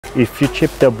if you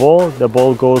chip the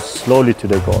ball goes slowly to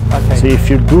the goal. Okay. So if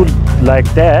you do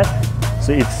like that,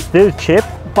 so it's still chip,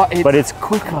 but it's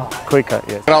quicker.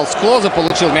 Yes. Играл с Клоза,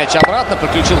 получил мяч обратно,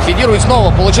 подключил Федиру и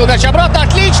снова получил мяч обратно.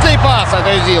 Отличный пас от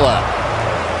Özil'a.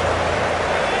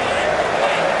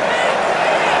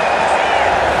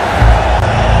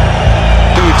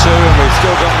 And we've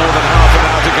still got more than half an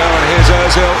hour to go, and here's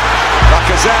Özil.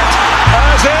 Lacazette.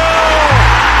 Özil!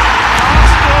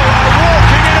 Arsenal are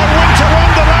walking in a winter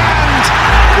wonderland.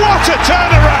 What a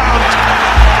turnaround!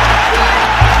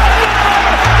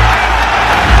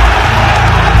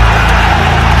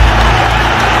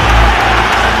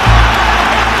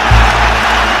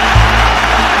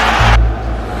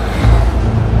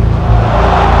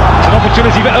 It's an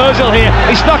opportunity for Özil here.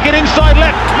 He stuck it inside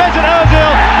left. Mesut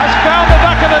Özil has found the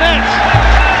back of the net.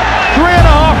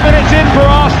 3.5 minutes in for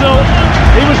Arsenal.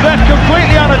 He was left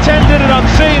completely unattended and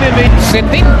unseen in the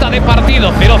 70 de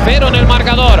partido, 0-0 en el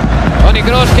marcador. Toni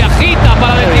Kroos que agita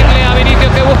para decirle a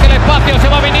Vinicius que busque el espacio. Se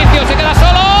va Vinicius, se queda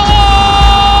solo.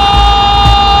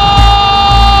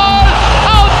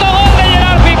 ¡Autogol de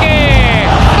Gerard Piqué!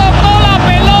 Tocó la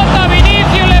pelota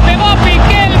Vinicius, le pegó a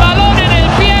Piqué el balón en el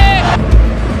pie.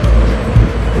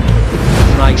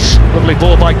 nice, lovely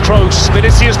ball by Kroos.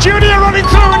 Vinicius Junior running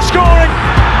through and scoring.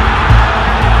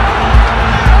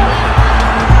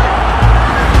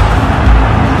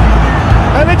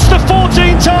 And it's the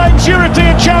 14 times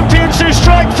European champions who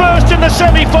strike first in the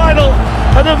semi-final,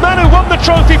 and the man who won the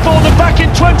trophy for them back in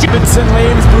 20. Vincent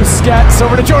leaves, Busquets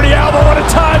over to Jordi Alba, what a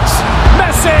touch!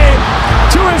 Messi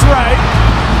to his right,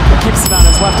 he keeps it on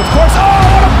his left, of course. Oh,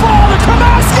 what a ball to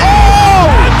Kamaski! Oh!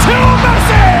 And to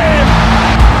Messi!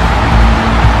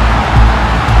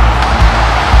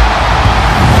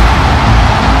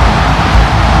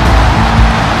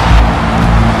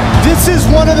 This is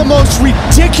one of the most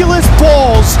ridiculous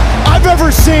balls I've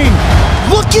ever seen.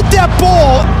 Look at that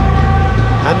ball.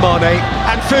 And Mane,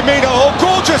 and Firmino, oh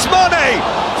gorgeous Mane!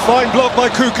 Fine block by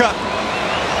Kuka.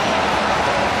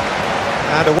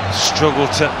 And a struggle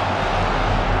to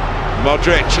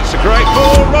Modric, it's a great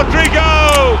ball,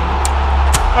 Rodrigo!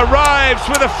 Arrives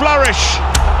with a flourish.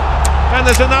 And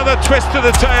there's another twist to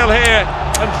the tail here.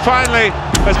 And finally,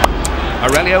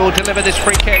 Aurelio will deliver this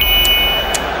free kick.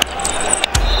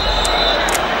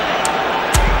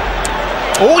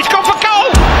 Oh, he's gone for goal!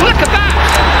 Look at that!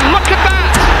 Look at that!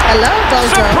 Hello,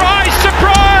 Bozo. Surprise,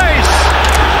 surprise!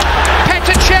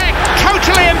 Petr Cech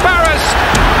totally embarrassed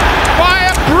by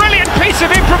a brilliant piece of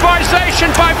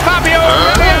improvisation by Fabio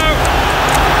Aurelio.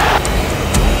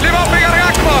 Le va a pegar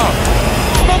Gakpo.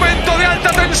 Momento de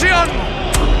alta tensión.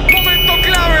 Momento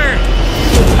clave.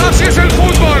 Así es el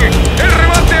fútbol. El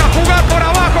remate a jugar por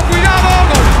abajo. Cuidado.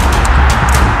 Gol.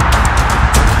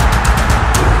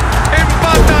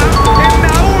 Empata en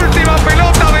la última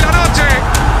pelota de la noche.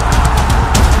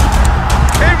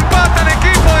 Empata el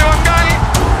equipo de Bangal.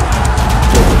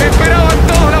 Esperaban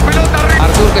todos la pelota arriba.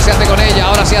 Artur que se hace con ella,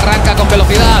 ahora sí arranca con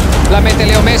velocidad. La mete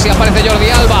Leo Messi, aparece Jordi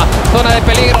Alba. Zona de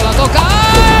peligro, la toca.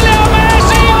 ¡Ah, Leo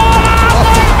Messi! ¡Golazo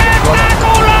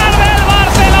espectacular del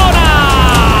Barcelona!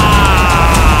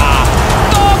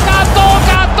 Toca,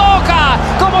 toca, toca.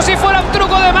 Como si fuera un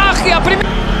truco de magia.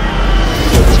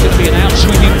 It's going to be an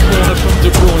out-swinging corner from De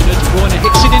Bruyne. De Bruyne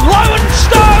hits it in low and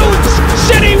Stones!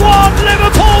 City 1,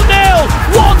 Liverpool 0!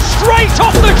 One straight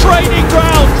off the training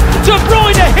ground. De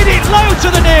Bruyne hit it low to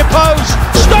the near post.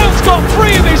 Stones got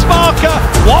free of his marker.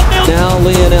 1-0. Now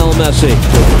Lionel Messi.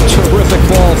 Terrific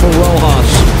ball for Rojas.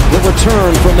 The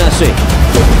return for Messi.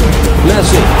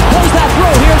 Messi plays that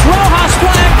through. Here's Rojas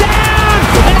flag down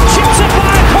and chips it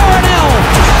by Coronel.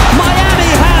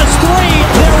 Miami has 3.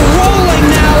 They're rolling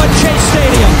now at Chase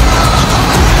Stadium.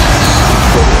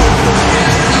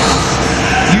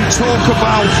 You talk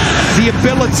about the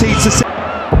ability to...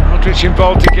 Modric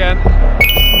involved again.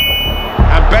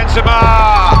 And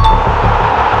Benzema!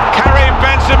 Karim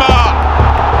Benzema!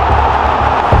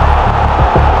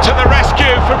 To the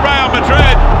rescue from Real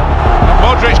Madrid. And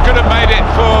Modric could have made it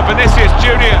for Vinicius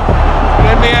Junior.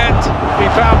 But in the end, he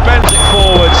found Benzema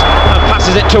forwards and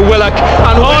passes it to Willock.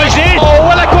 And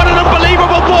Willock, what an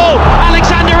unbelievable ball!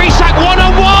 Alexander Isak,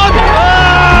 one-on-one!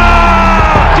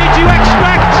 Did you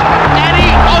expect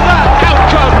any other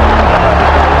outcome?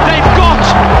 They've got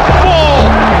 4.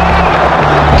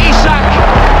 Isak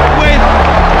with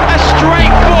a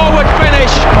straightforward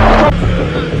finish.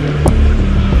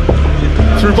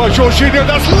 Through by Jorginho,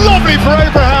 that's lovely for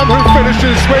Abraham, who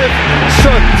finishes with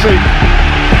certainty.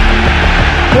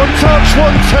 One touch,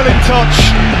 one telling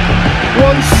touch,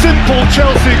 one simple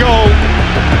Chelsea goal.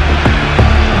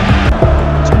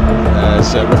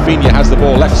 As Rafinha has the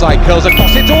ball, left side curls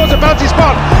across it towards the penalty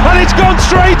spot, and it's gone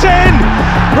straight in!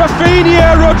 Digne,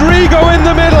 Rodrigo in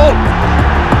the middle.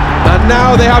 And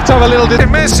now they have to have a little...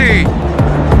 Messi.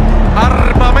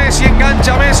 Arma Messi,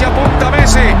 engancha Messi, apunta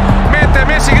Messi. Mete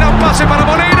Messi, gran pase para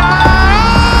Molina.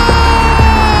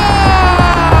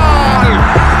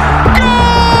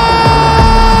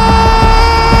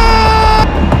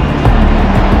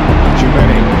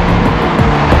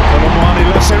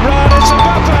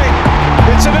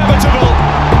 It's inevitable.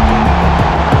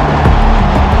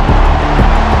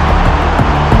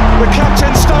 The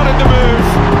captain started the move.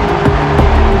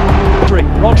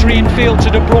 Rodri in field to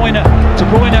De Bruyne. De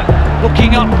Bruyne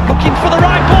looking up, looking for the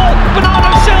right ball.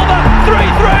 Bernardo Silva,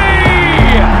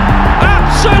 3-3.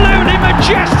 Absolutely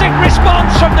majestic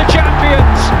response from the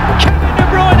champions. Kevin De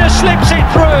Bruyne slips it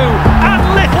through, and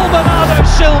little Bernardo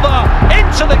Silva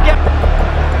into the gap.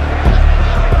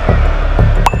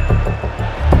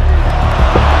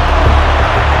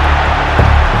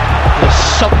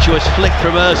 Sumptuous flick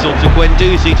from Ozil to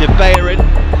Guendouzi to Bellerin.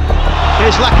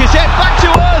 Here's Lacazette back to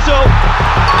Ozil.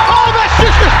 Oh, that's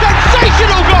just a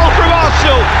sensational goal from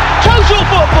Arsenal. Total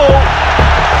football.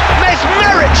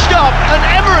 Mesmeric stop, and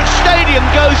Emirates Stadium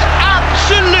goes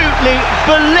absolutely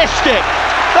ballistic.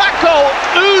 That goal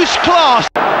oozed class.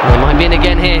 They might be in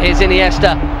again here. Here's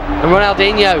Iniesta and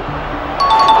Ronaldinho.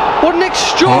 What an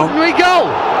extraordinary goal.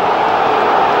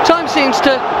 Time seems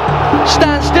to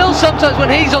stand still sometimes when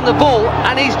he's on the ball,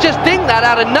 and he's just dinged that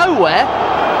out of nowhere.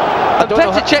 And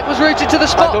Petr was rooted to the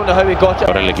spot. I don't know how he got it.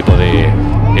 Ahora el equipo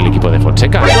de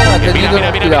Fonseca. Mira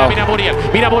Muriel.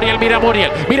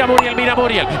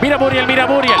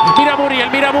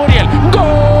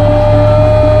 Gol!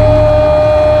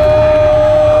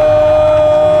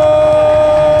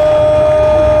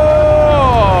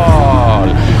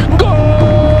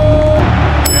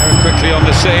 Quickly on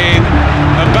the scene.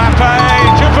 Mbappe,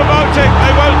 Choupo-Moting,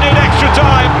 they won't need extra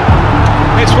time.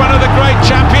 It's one of the great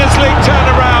Champions League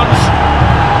turnarounds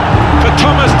for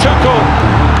Thomas Tuchel,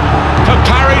 for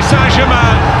Paris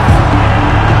Saint-Germain.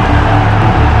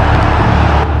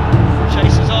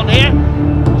 Chase is on here.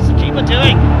 What's the keeper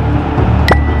doing?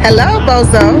 Hello,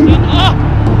 Bozo. Oh,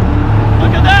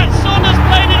 look at that. Sonder's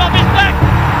played it off his back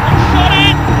and shot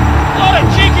in. What a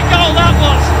cheeky goal that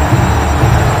was.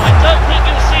 I don't think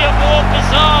you'll see a more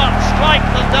bizarre strike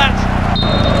than that.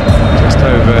 Just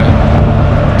over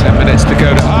 10 minutes to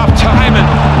go to half-time, and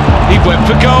he went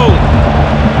for goal.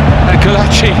 And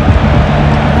Kalachi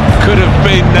could have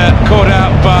been caught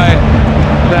out by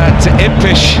that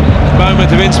impish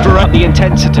moment of inspiration. The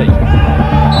intensity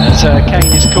as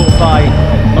Kane is caught by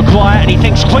Maguire, and he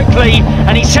thinks quickly,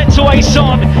 and he sets away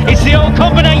Son. It's the old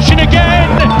combination again,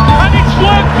 and it's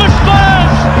worked for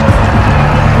Spurs.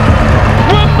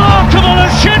 Remarkable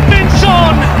as Shin-Min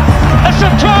Son, a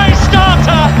surprise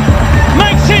starter,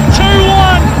 makes it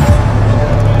 2-1.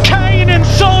 Kane and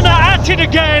Son are at it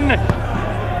again.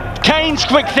 Kane's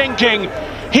quick thinking,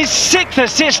 his 6th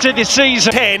assist of the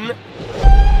season. 10.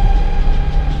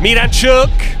 Miranchuk.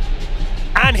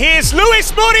 And here's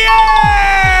Luis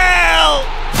Muriel!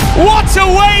 What a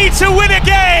way to win a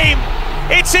game!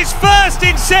 It's his first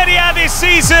in Serie A this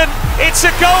season. It's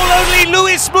a goal only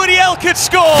Luis Muriel could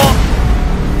score.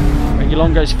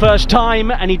 Longo's first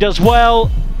time, and he does well.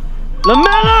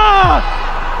 Lamela!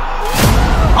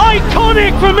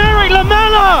 Iconic from Eric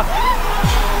Lamela!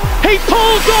 He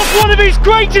pulls off one of his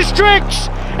greatest tricks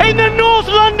in the North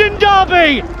London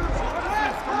derby!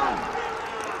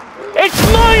 It's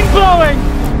mind-blowing!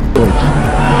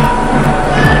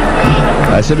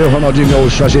 Aí você vê o Ronaldinho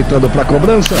Gaúcho ajeitando para a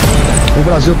cobrança. O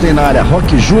Brasil tem na área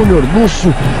Roque Júnior,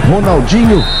 Lúcio,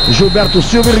 Ronaldinho, Gilberto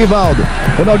Silva e Rivaldo.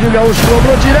 Ronaldinho Gaúcho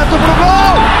cobrou direto pro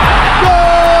gol! Gol!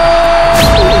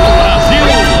 Brasil!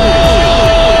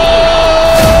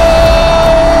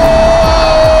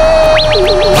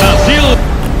 Brasil!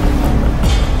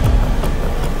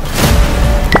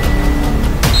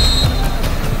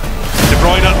 De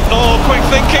Bruyne, oh, quick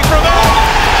thinking from there!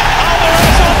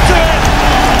 Alvarez onto it!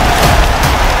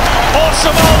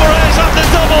 Awesome Alvarez at the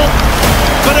double,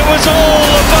 but it was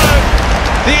all about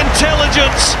the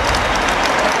intelligence,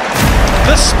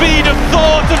 the speed of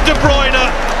thought of De Bruyne.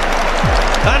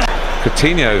 And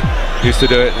Coutinho used to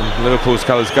do it, and Liverpool's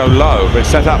colours go low, but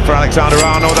set up for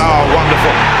Alexander-Arnold. Oh,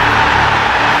 wonderful.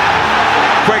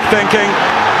 Quick thinking,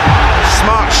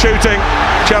 smart shooting.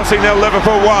 Chelsea 0,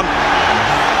 Liverpool 1.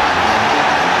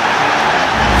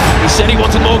 he said he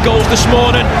wanted more goals this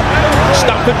morning.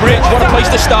 Stamford Bridge, what a place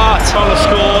to start. Fowler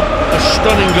scored a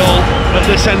stunning goal at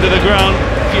this end of the ground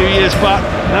a few years back.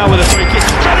 Now with a free kick,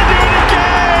 he's trying to do it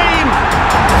again!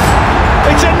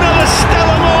 It's another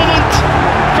stellar moment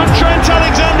from Trent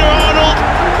Alexander-Arnold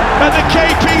at the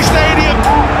KP Stadium.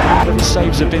 His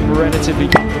saves have been relatively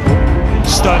comfortable.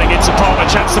 Sterling into Palmer,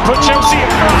 chance to put Chelsea in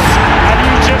front, and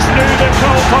you just knew that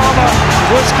Cole Palmer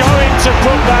was going to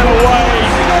put that away.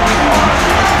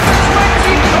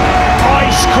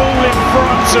 Ice cool in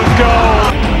front of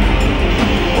goal.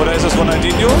 Oder ist es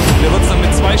Ronaldinho? Der wird es dann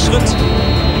mit 2 Schritt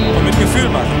und mit Gefühl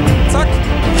machen. Zack.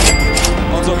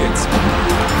 Und so geht's.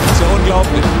 Das ist ja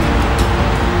unglaublich.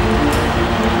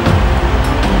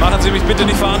 Machen Sie mich bitte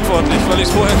nicht verantwortlich, weil ich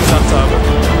es vorher gesagt habe.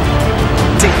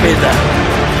 10 Meter.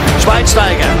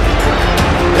 Schweinsteiger.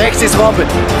 Rechts ist Robin.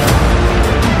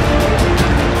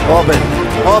 Robin.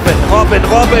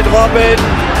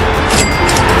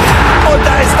 Und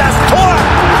da ist das Tor.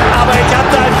 Aber ich habe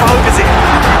da einen Foul gesehen.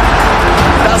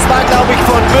 Das war, glaube ich,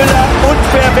 von Müller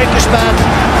unfair weggesperrt.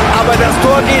 Aber das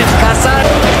Tor gilt. Kassan.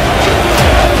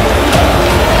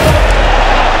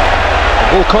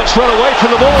 Walcott's run away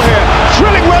from the ball here.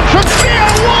 Thrilling run from Theo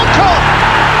Walcott.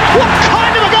 What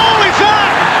kind of a goal is that?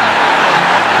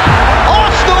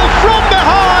 Arsenal from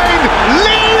behind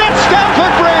lead at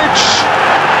Stamford Bridge.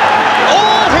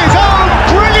 All his own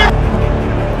brilliant.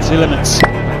 Tillemans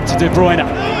to De Bruyne.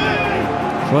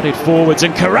 Prodded forwards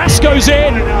and Carrasco's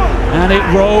in. And it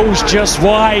rolls just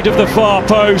wide of the far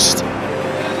post.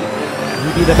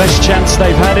 Maybe the best chance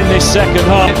they've had in this second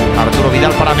half. Arturo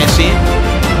Vidal para Messi.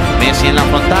 Messi en la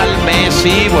frontal,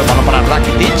 Messi, buen balón para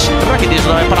Rakitic, Rakitic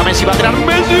otra vez para Messi, va a tirar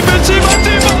Messi,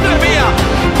 madre mía.